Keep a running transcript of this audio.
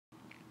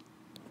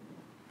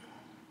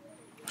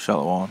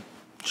Shalom.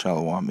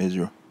 Shalom,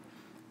 Israel.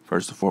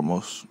 First and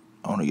foremost,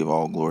 I want to give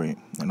all glory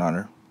and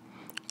honor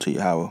to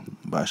Yahweh,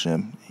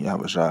 Bashem,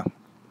 Yahweh Shah.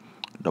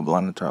 Double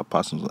honor to our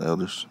apostles and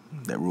elders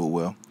that rule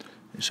well.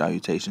 And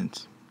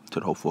salutations to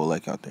the hopeful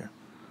elect out there.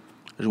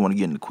 I just want to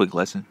get into a quick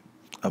lesson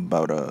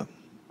about World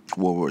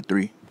War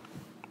III.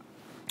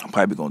 I'm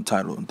probably going to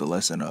title the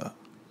lesson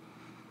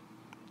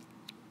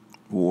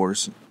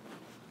Wars.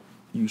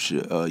 You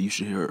should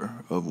hear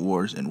of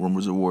wars and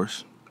rumors of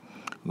wars.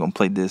 We're going to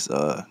play this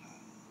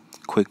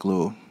quick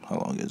little, how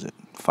long is it?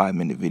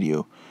 5-minute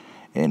video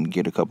and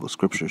get a couple of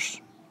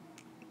scriptures.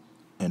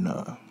 And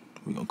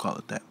we're going to call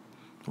it that.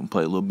 We're going to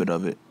play a little bit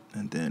of it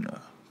and then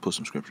put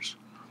some scriptures.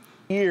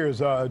 Years,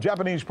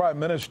 Japanese Prime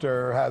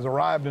Minister has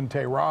arrived in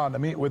Tehran to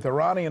meet with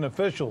Iranian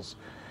officials.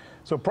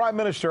 So Prime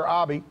Minister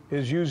Abe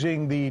is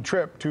using the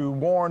trip to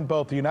warn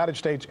both the United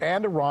States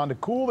and Iran to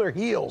cool their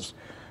heels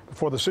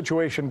before the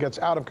situation gets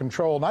out of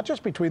control, not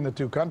just between the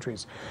two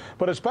countries,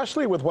 but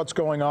especially with what's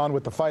going on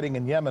with the fighting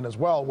in Yemen as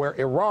well, where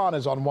Iran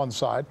is on one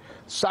side,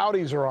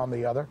 Saudis are on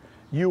the other,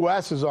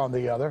 U.S. is on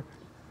the other.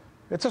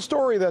 It's a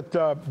story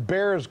that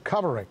bears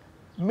covering.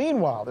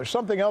 Meanwhile, there's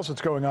something else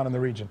that's going on in the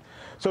region.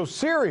 So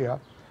Syria,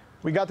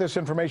 we got this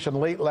information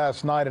late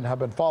last night and have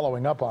been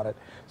following up on it.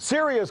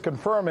 Syria is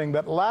confirming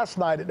that last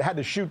night it had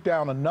to shoot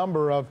down a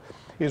number of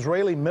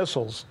Israeli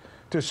missiles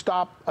to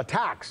stop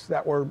attacks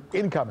that were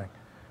incoming.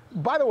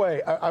 By the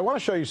way, I want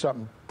to show you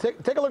something.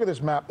 Take a look at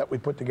this map that we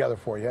put together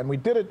for you, and we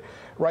did it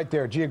right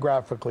there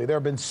geographically. There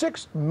have been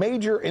 6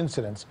 major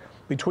incidents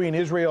between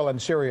Israel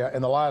and Syria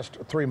in the last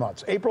 3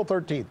 months. April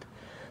 13th,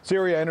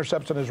 Syria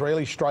intercepts an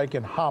Israeli strike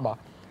in Hama.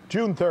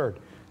 June 3rd,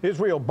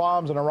 Israel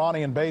bombs an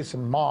Iranian base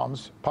in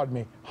Homs.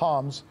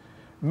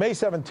 May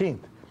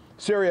 17th,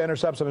 Syria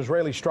intercepts an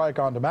Israeli strike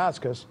on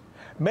Damascus.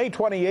 May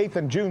 28th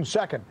and June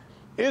 2nd,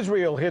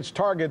 Israel hits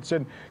targets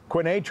in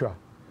Quneitra.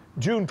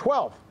 June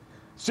 12th,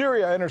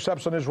 Syria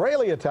intercepts an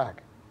Israeli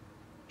attack.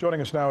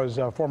 Joining us now is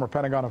former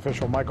Pentagon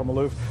official Michael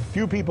Maloof.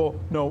 Few people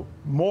know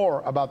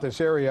more about this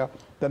area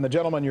than the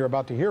gentleman you're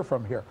about to hear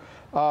from here.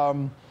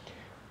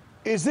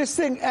 Is this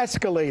thing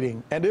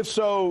escalating? And if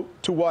so,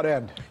 to what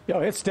end? Yeah,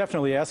 it's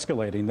definitely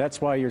escalating.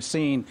 That's why you're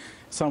seeing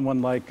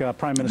someone like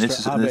Prime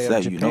Minister Abe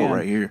of Japan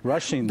right here,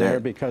 rushing there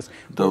because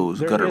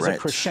there is a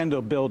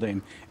crescendo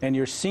building. And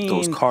you're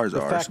seeing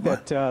the fact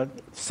that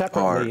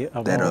separately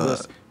of all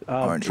this,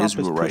 Trump is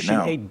pushing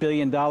 $8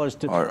 billion to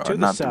the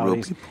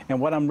Saudis. And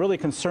what I'm really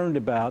concerned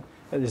about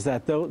is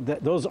that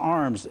those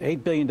arms,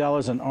 $8 billion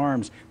in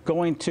arms,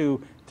 going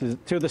to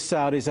the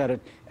Saudis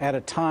at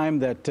a time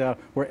that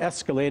we're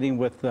escalating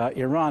with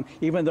Iran,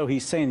 even though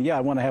he's saying, yeah,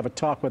 I want to have a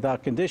talk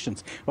without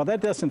conditions. Well,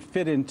 that doesn't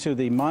fit into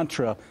the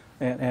mantra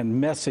and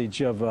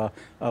message of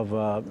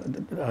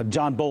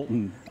John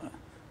Bolton.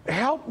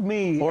 Help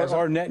me. Or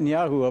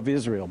Netanyahu of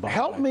Israel.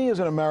 Help me as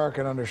an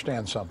American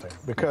understand something,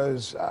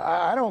 because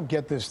I don't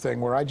get this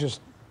thing where I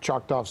just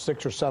chalked off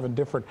 6 or 7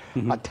 different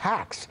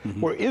attacks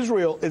where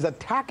Israel is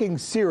attacking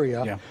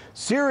Syria. Yeah.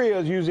 Syria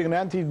is using an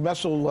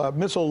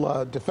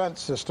anti-missile defense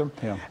system.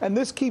 Yeah. And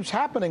this keeps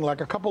happening like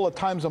a couple of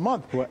times a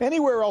month.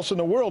 Anywhere else in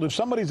the world, if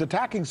somebody's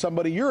attacking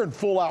somebody, you're in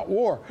full-out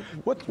war.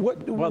 What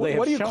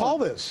do you call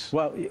this?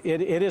 Well,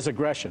 it is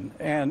aggression,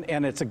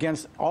 and it's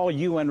against all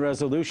UN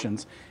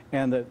resolutions.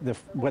 And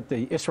what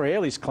the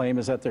Israelis claim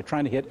is that they're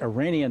trying to hit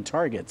Iranian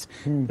targets.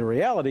 The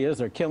reality is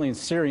they're killing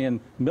Syrian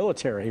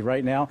military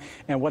right now.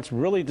 And what's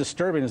really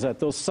disturbing is that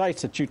those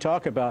sites that you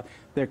talk about,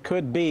 there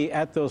could be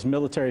at those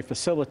military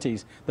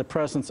facilities the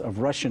presence of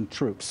Russian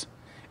troops.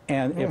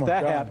 And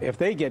if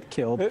they get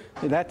killed,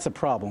 that's a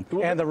problem.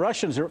 And the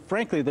Russians are,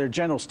 frankly, their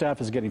general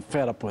staff is getting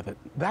fed up with it.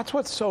 That's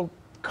what's so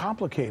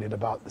complicated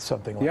about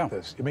something like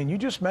this. I mean, you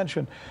just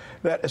mentioned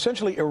that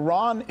essentially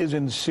Iran is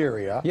in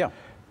Syria. Yeah.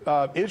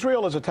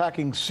 Israel is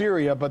attacking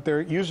Syria, but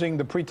they're using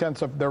the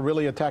pretense of they're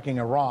really attacking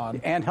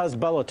Iran. And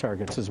Hezbollah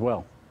targets as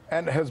well.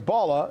 And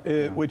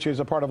Hezbollah, which is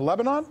a part of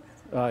Lebanon?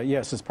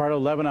 Yes, it's part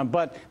of Lebanon,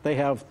 but they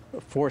have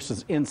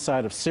forces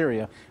inside of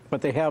Syria. But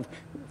they have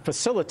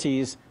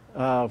facilities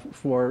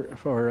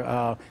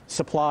for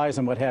supplies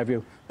and what have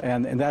you,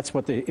 and that's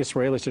what the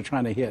Israelis are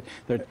trying to hit.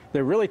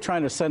 They're really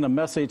trying to send a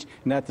message,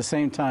 and at the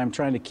same time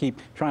trying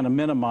to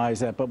minimize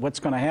that. But what's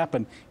going to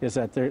happen is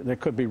that there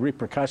could be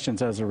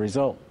repercussions as a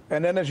result.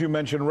 And then, as you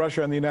mentioned,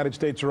 Russia and the United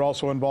States are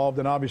also involved,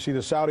 and obviously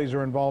the Saudis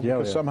are involved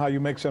because somehow you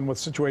mix in with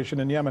the situation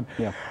in Yemen.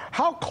 Yeah.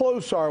 How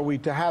close are we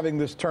to having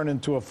this turn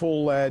into a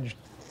full-edged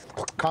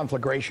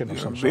conflagration of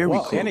some sort?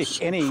 Well, any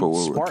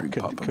spark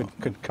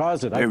could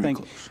cause it. I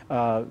think.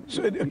 So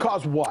it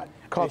cause what?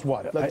 Cause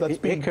what?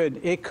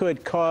 It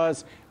could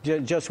cause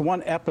just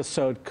one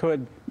episode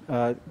could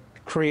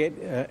create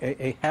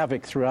a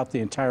havoc throughout the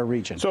entire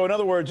region. So in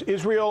other words,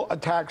 Israel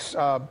attacks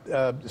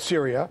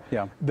Syria.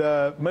 Yeah.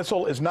 The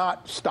missile is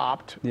not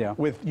stopped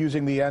with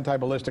using the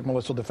anti-ballistic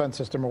missile defense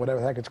system or whatever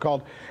the heck it's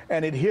called,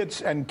 and it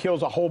hits and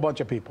kills a whole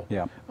bunch of people.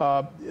 Yeah.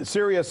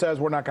 Syria says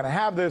we're not going to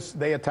have this.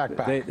 They attack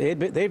back.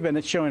 They've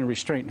been showing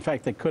restraint. In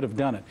fact, they could have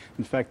done it.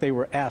 In fact, they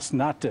were asked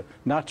not to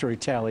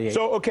retaliate.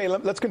 So okay,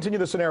 let's continue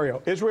the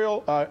scenario.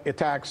 Israel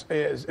attacks.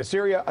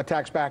 Syria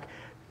attacks back.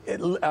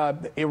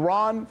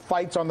 Iran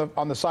fights on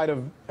the side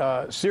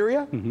of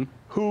Syria. Mm-hmm.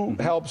 Who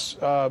mm-hmm. helps?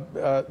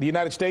 The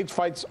United States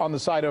fights on the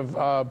side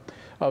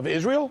of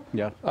Israel.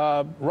 Yeah.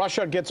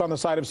 Russia gets on the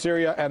side of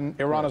Syria and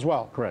Iran as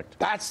well. Correct.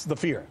 That's the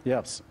fear.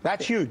 Yes.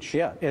 That's huge.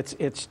 Yeah.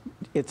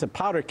 It's a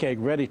powder keg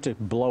ready to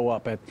blow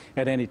up at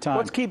any time.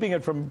 What's keeping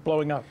it from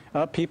blowing up?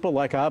 People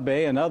like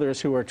Abe and others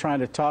who are trying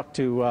to talk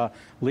to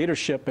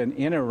leadership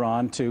in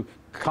Iran to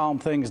calm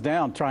things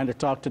down, trying to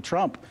talk to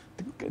Trump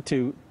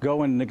to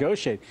go and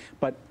negotiate.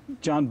 But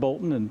John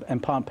Bolton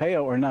and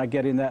Pompeo are not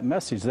getting that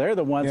message. They're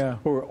the ones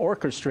who are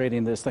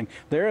orchestrating this thing.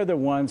 They're the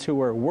ones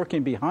who are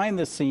working behind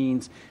the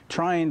scenes,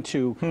 trying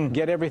to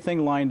get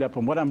everything lined up.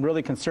 And what I'm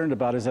really concerned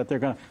about is that they're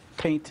going to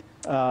paint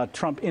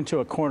Trump into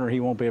a corner he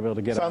won't be able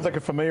to get out. Sounds like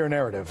a familiar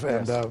narrative.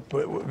 Yes.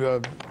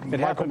 And it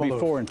happened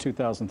before in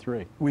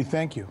 2003. We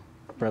thank you.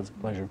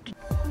 Pleasure.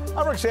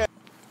 I'm Rick Sands.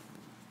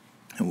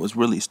 And what's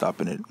really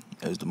stopping it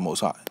is the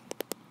Most High.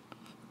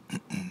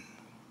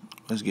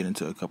 Let's get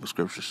into a couple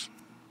scriptures.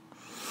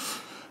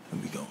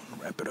 And we're going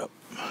to wrap it up.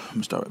 I'm going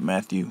to start with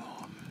Matthew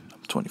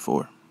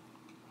 24.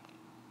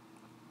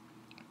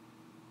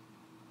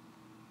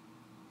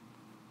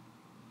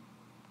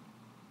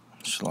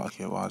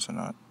 Shalakia, why is it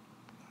not?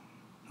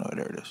 No,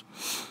 there it is.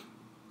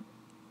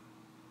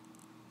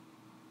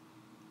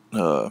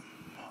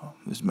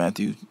 This is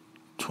Matthew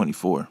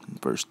 24,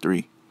 verse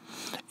 3.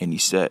 And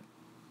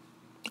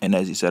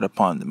as he sat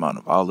upon the Mount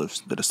of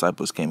Olives, the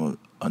disciples came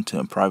unto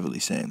him privately,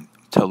 saying,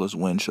 Tell us,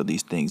 when shall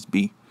these things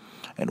be?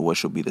 And what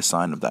shall be the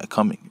sign of thy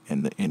coming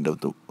and the end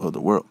of the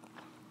world?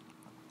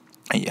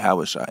 And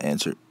Yahushua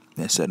answered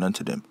and said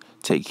unto them,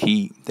 Take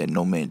heed that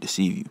no man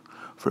deceive you,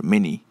 for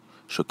many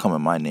shall come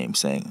in my name,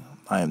 saying,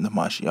 I am the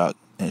Mashiach,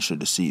 and shall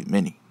deceive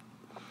many.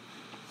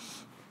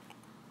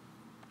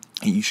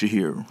 And you should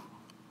hear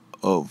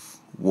of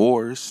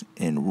wars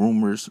and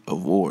rumors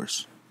of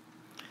wars.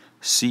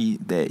 See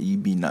that ye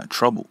be not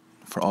troubled,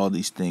 for all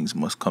these things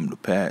must come to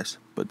pass,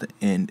 but the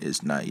end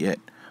is not yet.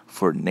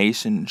 For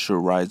nation shall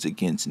rise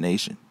against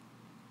nation,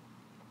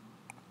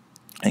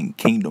 and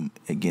kingdom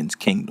against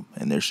kingdom,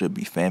 and there shall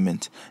be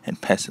famines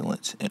and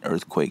pestilence and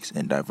earthquakes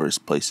in diverse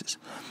places.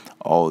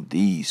 All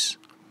these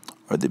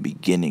are the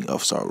beginning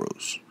of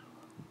sorrows.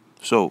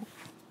 So,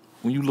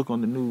 when you look on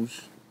the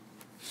news,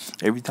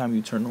 every time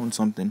you turn on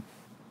something,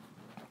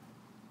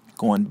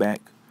 going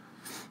back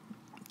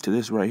to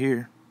this right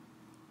here,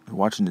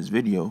 watching this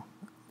video,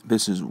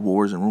 this is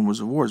wars and rumors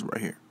of wars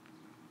right here.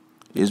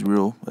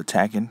 Israel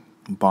attacking,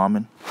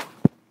 bombing,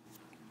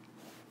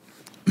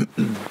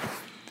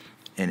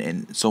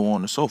 and so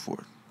on and so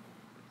forth.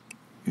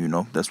 You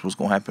know, that's what's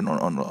going to happen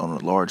on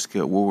a large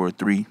scale. World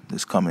War III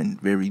is coming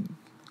very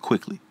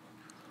quickly,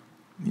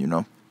 you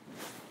know.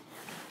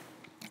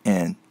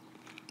 And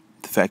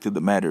the fact of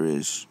the matter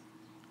is,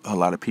 a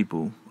lot of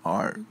people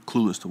are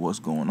clueless to what's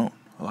going on.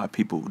 A lot of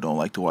people don't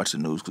like to watch the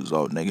news because it's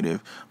all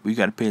negative. But you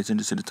got to pay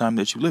attention to the time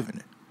that you live in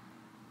it.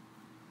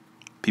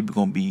 People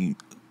going to be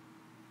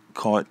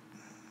caught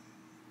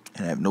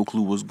and have no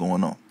clue what's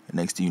going on. And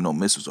next thing you know,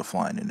 missiles are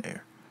flying in the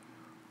air.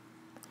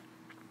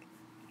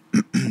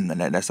 And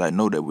that's how I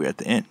know that we're at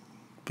the end.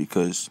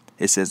 Because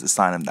it says the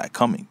sign of thy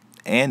coming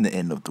and the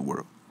end of the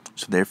world.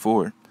 So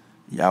therefore,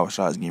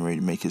 Yahushua is getting ready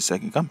to make his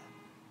second coming.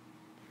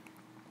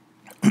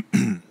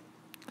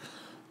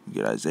 We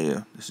get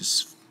Isaiah. This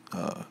is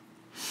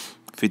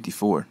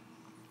 54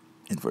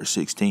 in verse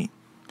 16.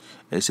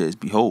 It says,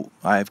 Behold,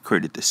 I have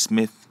created the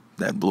smith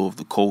that bloweth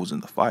the coals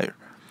in the fire,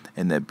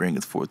 and that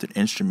bringeth forth an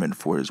instrument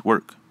for his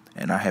work.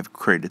 And I have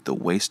created the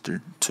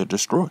waster to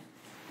destroy.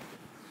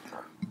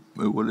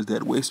 But what is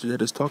that waster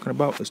that it's talking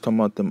about? It's talking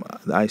about the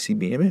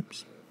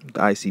ICBMs. The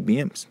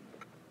ICBMs.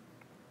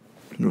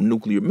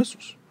 Nuclear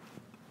missiles.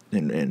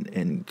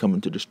 And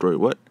coming to destroy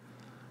what?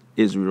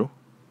 Israel.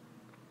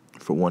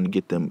 For one, to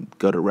get them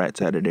gutter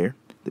rats out of there.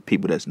 The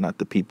people that's not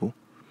the people.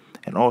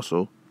 And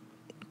also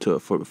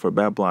for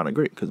Babylon the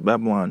Great. Because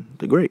Babylon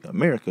the Great,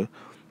 America,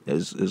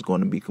 is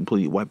going to be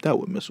completely wiped out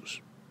with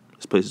missiles.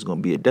 This place is going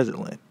to be a desert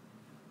land.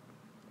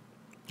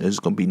 There's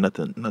going to be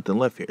nothing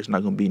left here. It's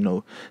not going to be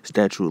no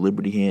Statue of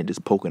Liberty hand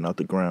just poking out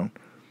the ground.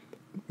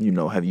 You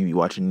know, have you been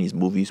watching these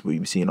movies where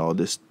you've seen all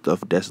this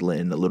stuff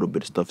desolate and a little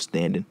bit of stuff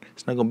standing?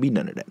 It's not going to be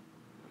none of that.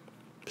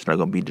 It's not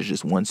going to be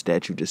just one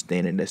statue just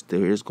standing that's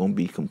still here. It's going to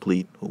be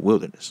complete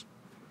wilderness.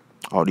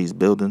 All these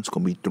buildings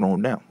going to be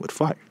thrown down with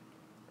fire.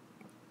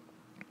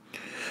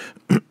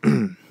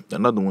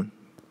 Another one.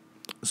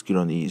 Let's get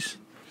on these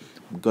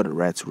gutter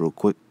rats real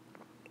quick.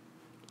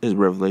 This is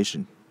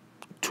Revelation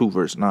 2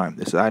 verse 9.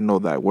 It says, I know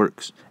thy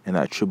works and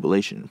thy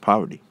tribulation and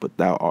poverty, but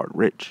thou art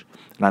rich.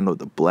 And I know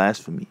the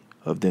blasphemy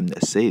of them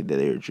that say that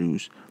they are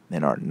Jews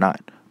and are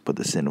not, but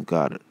the sin of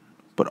God,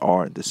 but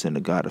are the sin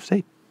of God of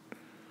Satan.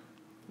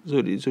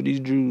 So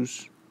these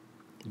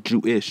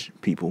Jewish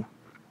people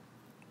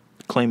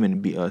claiming to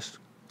be us,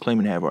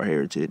 claiming to have our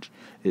heritage,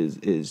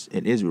 is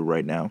in Israel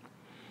right now.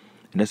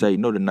 And that's how you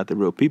know they're not the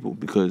real people,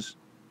 because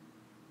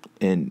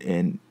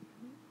in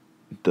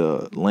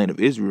the land of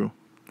Israel,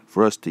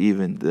 for us to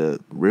even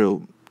the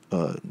real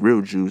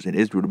Jews in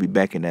Israel to be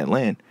back in that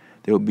land,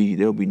 there'll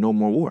be no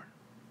more war.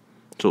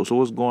 So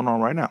what's going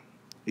on right now?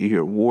 You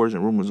hear wars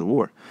and rumors of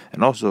war.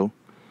 And also,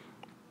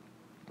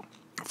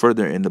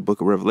 further in the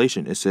book of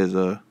Revelation, it says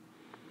the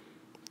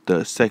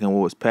second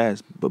woe is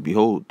past, but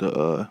behold,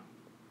 the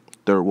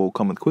third woe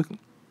cometh quickly.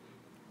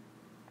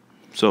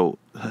 So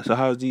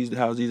how's these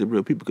the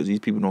real people? Because these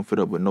people don't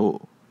fill up with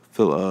no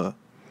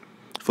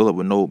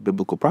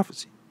biblical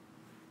prophecy.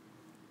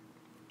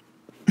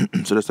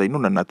 So they say no,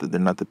 they're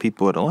not the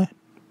people of the land.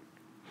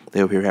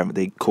 They over here having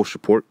they kosher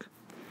pork,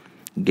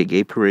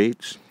 gay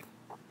parades.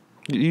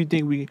 Do you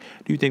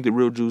think the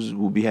real Jews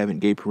will be having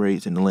gay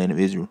parades in the land of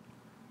Israel?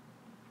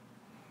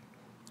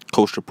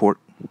 Kosher pork?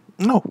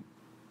 No.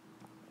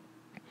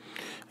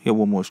 I got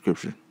one more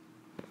scripture.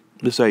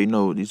 This is how you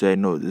know.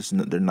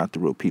 They're not the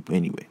real people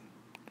anyway.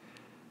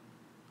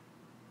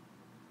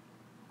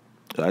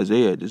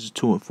 Isaiah, this is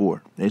 2 and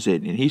 4. They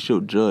said, and he shall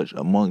judge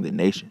among the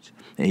nations,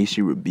 and he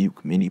shall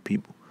rebuke many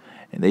people,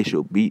 and they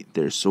shall beat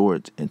their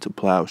swords into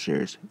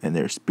plowshares, and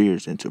their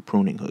spears into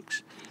pruning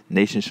hooks.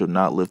 Nation shall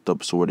not lift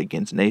up sword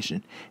against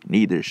nation,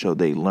 neither shall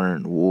they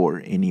learn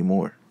war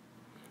anymore.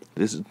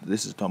 This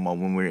is talking about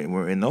when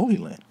we're in the Holy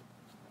Land.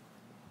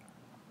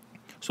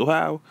 So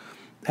how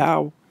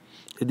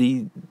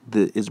the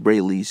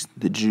Israelis,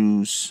 the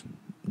Jews,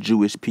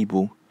 Jewish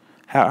people,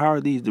 how are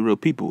these the real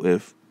people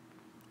if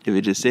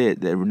it just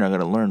said that we're not going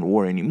to learn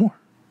war anymore?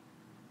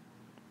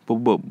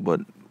 But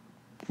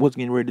what's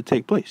getting ready to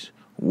take place?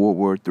 World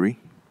War III,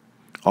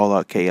 all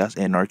out chaos,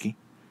 anarchy.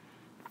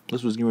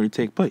 This was getting ready to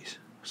take place.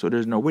 So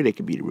there's no way they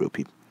could be the real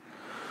people.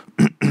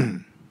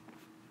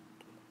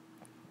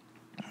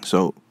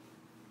 So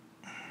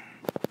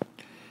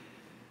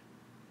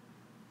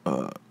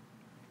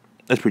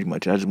that's pretty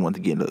much it. I just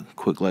wanted to get a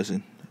quick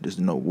lesson. Just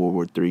to know World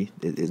War III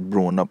is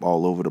brewing up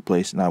all over the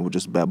place, not with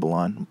just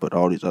Babylon, but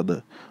all these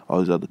other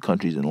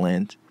countries and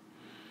lands.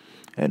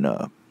 And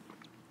hope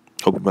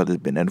your brother's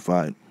been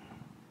edified.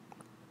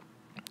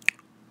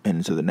 And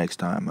until the next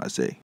time, I say.